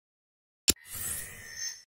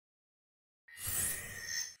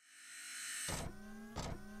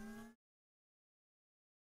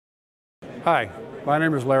Hi, my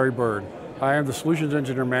name is Larry Bird. I am the Solutions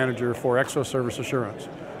Engineer Manager for EXFO Service Assurance.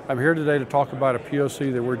 I'm here today to talk about a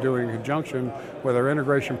POC that we're doing in conjunction with our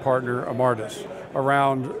integration partner, Amartus,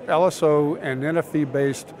 around LSO and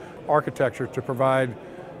NFV-based architecture to provide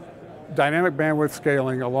dynamic bandwidth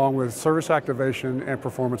scaling along with service activation and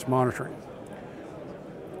performance monitoring.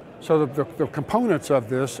 So the components of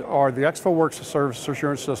this are the EXFO Service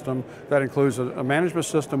Assurance System that includes a management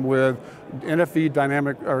system with NFV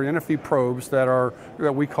dynamic or NFV probes that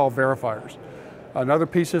we call verifiers. Another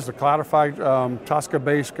piece is the cloudified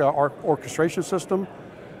Tosca-based orchestration system,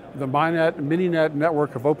 the MiniNet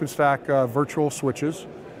network of OpenStack virtual switches,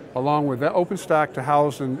 along with that OpenStack to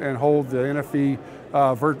house and hold the NFV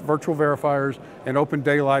virtual verifiers, and Open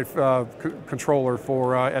Daylight controller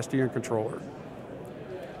for SDN controller.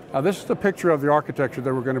 Now this is the picture of the architecture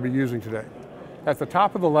that we're going to be using today. At the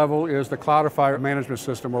top of the level is the cloudified management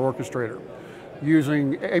system or orchestrator,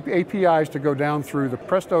 using APIs to go down through the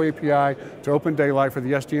Presto API to Open Daylight for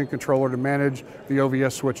the SDN controller to manage the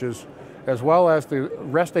OVS switches, as well as the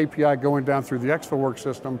REST API going down through the EXFO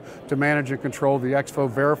system to manage and control the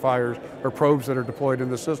EXFO verifiers or probes that are deployed in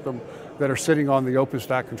the system that are sitting on the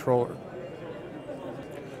OpenStack controller.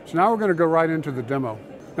 So now we're going to go right into the demo.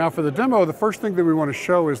 Now for the demo, the first thing that we want to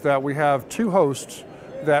show is that we have two hosts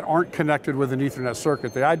that aren't connected with an Ethernet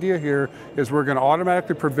circuit. The idea here is we're going to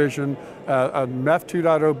automatically provision a MEF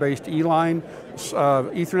 2.0 based E-line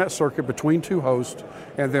Ethernet circuit between two hosts,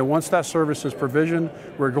 and then once that service is provisioned,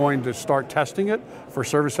 we're going to start testing it for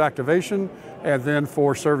service activation, and then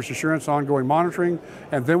for service assurance ongoing monitoring,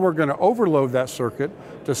 and then we're going to overload that circuit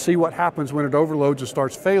to see what happens when it overloads and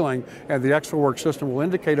starts failing, and the EXFO system will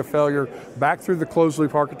indicate a failure back through the closed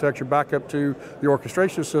loop architecture back up to the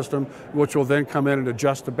orchestration system, which will then come in and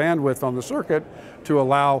adjust the bandwidth on the circuit to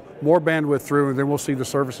allow more bandwidth through, and then we'll see the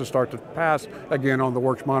services start to pass again on the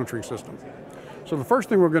works monitoring system. So the first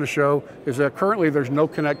thing we're going to show is that currently there's no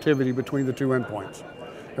connectivity between the two endpoints.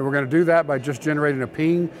 And we're going to do that by just generating a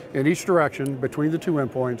ping in each direction between the two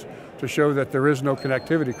endpoints to show that there is no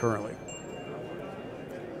connectivity currently.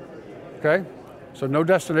 Okay, so no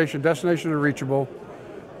destination, destination unreachable.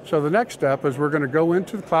 So the next step is we're going to go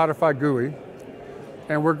into the cloudified GUI,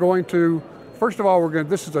 and we're going to, first of all,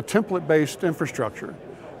 this is a template-based infrastructure,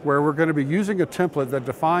 where we're going to be using a template that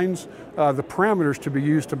defines the parameters to be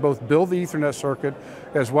used to both build the Ethernet circuit,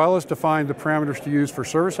 as well as define the parameters to use for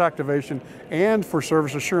service activation and for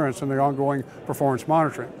service assurance and the ongoing performance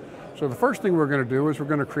monitoring. So the first thing we're going to do is we're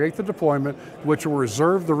going to create the deployment, which will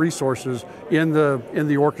reserve the resources in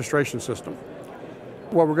the orchestration system.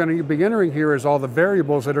 What we're going to be entering here is all the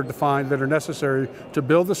variables that are defined that are necessary to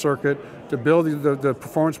build the circuit, to build the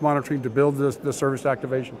performance monitoring, to build the service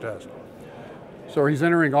activation test. So he's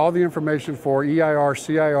entering all the information for EIR,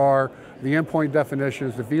 CIR, the endpoint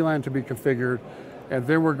definitions, the VLAN to be configured, and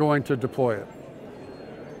then we're going to deploy it.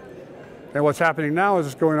 And what's happening now is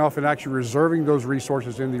it's going off and actually reserving those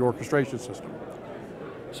resources in the orchestration system.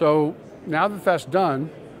 So now that that's done,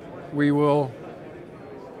 we will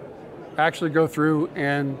actually go through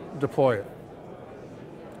and deploy it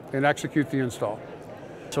and execute the install.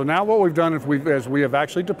 So now what we've done is we have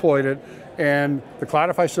actually deployed it, and the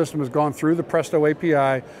Cloudify system has gone through the Presto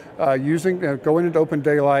API going into Open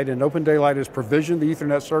Daylight, and Open Daylight has provisioned the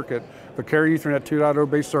Ethernet circuit, the Carry Ethernet 2.0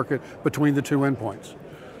 based circuit between the two endpoints.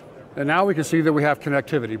 And now we can see that we have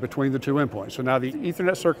connectivity between the two endpoints. So now the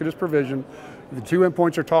Ethernet circuit is provisioned, the two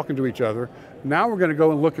endpoints are talking to each other. Now we're going to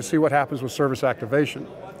go and look and see what happens with service activation.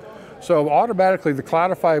 So automatically the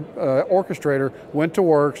Cloudify orchestrator went to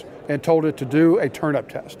works and told it to do a turn-up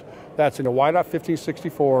test. That's in a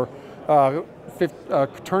Y.1564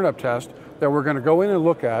 turn-up test that we're going to go in and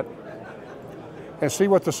look at and see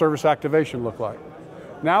what the service activation looked like.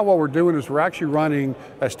 Now what we're doing is we're actually running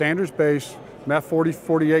a standards-based MEF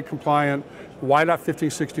 4048 compliant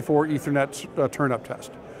Y.1564 Ethernet turn-up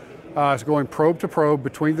test. It's going probe to probe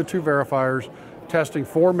between the two verifiers, testing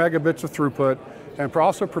 4 megabits of throughput, and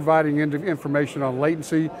also providing information on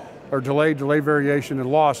latency or delay variation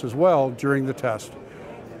and loss as well during the test.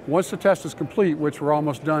 Once the test is complete, which we're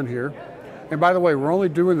almost done here, and by the way, we're only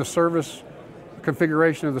doing the service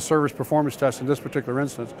configuration of the service performance test in this particular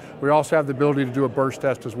instance. We also have the ability to do a burst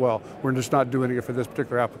test as well. We're just not doing it for this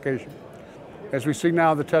particular application. As we see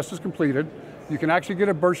now, the test is completed. You can actually get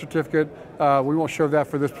a burst certificate. We won't show that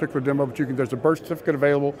for this particular demo, but there's a burst certificate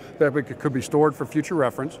available that could be stored for future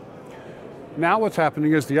reference. Now what's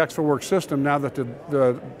happening is the EXFO system, now that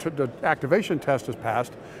the activation test has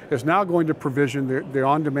passed, is now going to provision the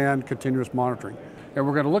on-demand continuous monitoring. And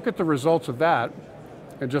we're going to look at the results of that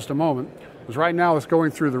in just a moment. Because right now it's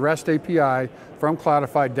going through the REST API from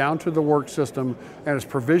Cloudify down to the work system, and it's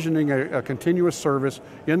provisioning a continuous service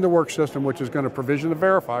in the work system, which is going to provision the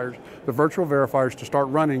verifiers, the virtual verifiers, to start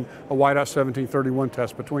running a Y.1731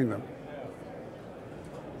 test between them.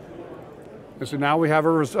 And so now we have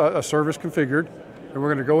a service configured, and we're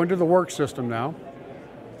going to go into the work system now.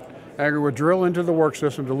 And we're going to drill into the work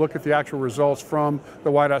system to look at the actual results from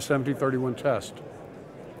the Y.1731 test.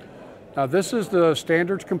 Now this is the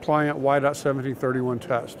standards compliant Y.1731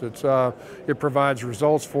 test. It provides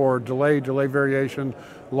results for delay variation,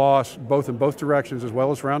 loss, in both directions as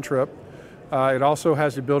well as round trip. It also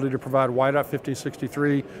has the ability to provide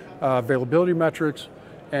Y.1563 availability metrics,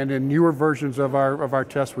 and in newer versions of our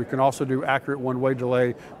test we can also do accurate one-way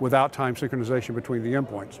delay without time synchronization between the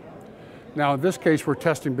endpoints. Now in this case we're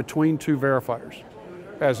testing between two verifiers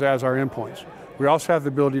as our endpoints. We also have the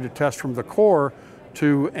ability to test from the core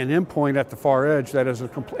to an endpoint at the far edge that is a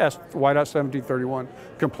Y.1731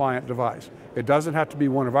 compliant device. It doesn't have to be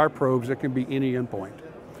one of our probes, it can be any endpoint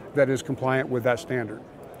that is compliant with that standard.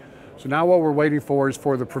 So now what we're waiting for is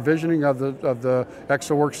for the provisioning of the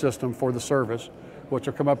EXFO work system for the service, which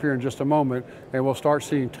will come up here in just a moment, and we'll start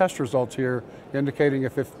seeing test results here indicating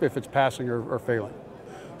if it's passing or failing.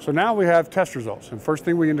 So now we have test results, and first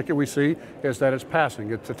thing we see is that it's passing,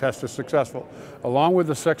 the test is successful. Along with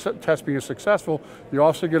the test being successful, you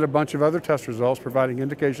also get a bunch of other test results providing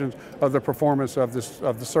indications of the performance of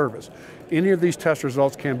the service. Any of these test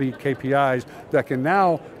results can be KPIs that can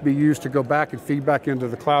now be used to go back and feed back into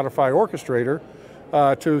the Cloudify orchestrator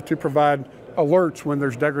to provide alerts when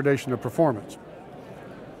there's degradation of performance.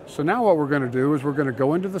 So now what we're going to do is we're going to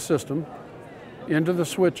go into the system, into the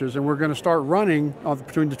switches, and we're going to start running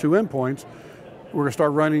between the two endpoints. We're going to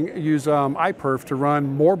start use iperf to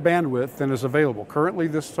run more bandwidth than is available. Currently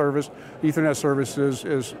this service, Ethernet service,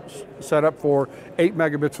 is set up for 8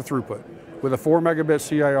 megabits of throughput with a 4 megabit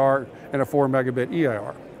CIR and a 4 megabit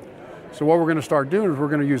EIR. So what we're going to start doing is we're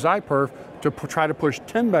going to use iperf to try to push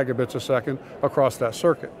 10 megabits a second across that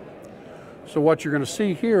circuit. So what you're going to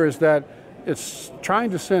see here is that it's trying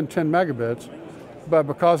to send 10 megabits, but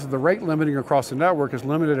because of the rate limiting across the network is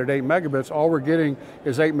limited at 8 megabits, all we're getting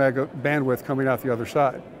is 8 meg bandwidth coming out the other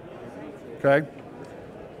side, okay?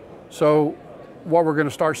 So what we're going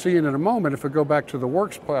to start seeing in a moment, if we go back to the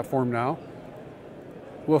Works platform now,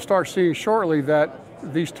 we'll start seeing shortly that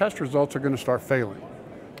these test results are going to start failing.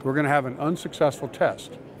 We're going to have an unsuccessful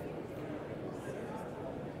test.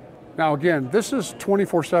 Now again, this is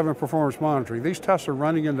 24/7 performance monitoring. These tests are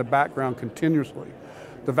running in the background continuously.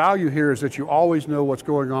 The value here is that you always know what's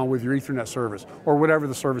going on with your Ethernet service or whatever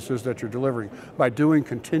the service is that you're delivering by doing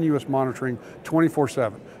continuous monitoring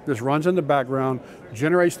 24/7. This runs in the background,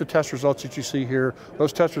 generates the test results that you see here.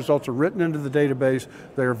 Those test results are written into the database.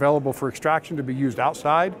 They're available for extraction to be used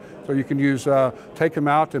outside, so you can take them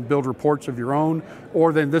out and build reports of your own,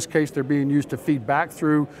 or in this case they're being used to feed back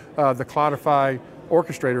through the Cloudify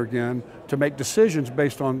orchestrator again to make decisions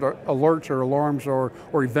based on alerts or alarms or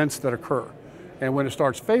events that occur. And when it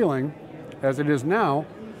starts failing, as it is now,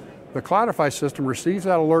 the Cloudify system receives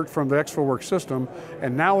that alert from the EXFO work system,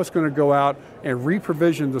 and now it's going to go out and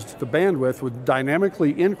re-provision the bandwidth, with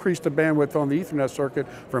dynamically increase the bandwidth on the Ethernet circuit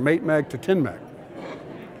from 8 meg to 10 meg.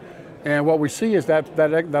 And what we see is that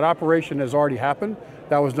operation has already happened.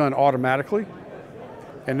 That was done automatically.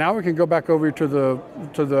 And now we can go back over to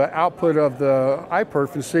the output of the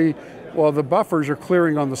iperf and see, well, the buffers are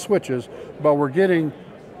clearing on the switches, but we're getting,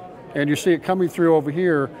 and you see it coming through over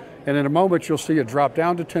here, and in a moment you'll see it drop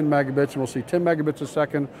down to 10 megabits, and we'll see 10 megabits a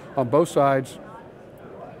second on both sides.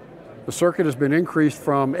 The circuit has been increased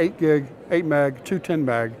from 8 meg to 10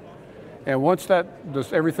 meg, and once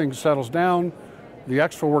everything settles down, the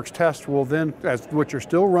EXFO Works test will then, which are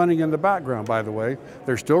still running in the background, by the way,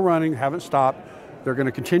 they're still running, haven't stopped. They're going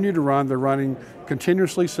to continue to run. They're running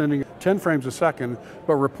continuously, sending 10 frames a second,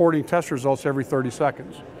 but reporting test results every 30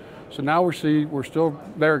 seconds. So now we're still,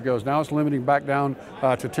 there it goes. Now it's limiting back down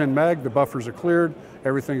to 10 meg. The buffers are cleared.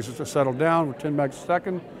 Everything's settled down with 10 megs a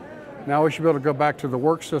second. Now we should be able to go back to the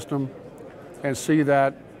work system and see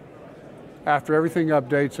that after everything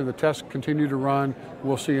updates and the tests continue to run,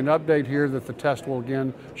 we'll see an update here that the test will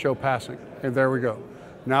again show passing. And there we go.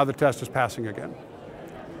 Now the test is passing again.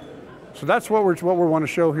 So that's what we want to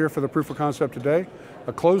show here for the proof of concept today.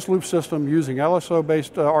 A closed loop system using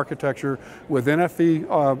LSO-based architecture with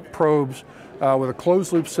NFV probes with a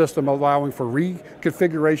closed loop system allowing for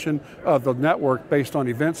reconfiguration of the network based on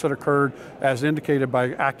events that occurred as indicated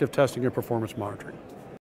by active testing and performance monitoring.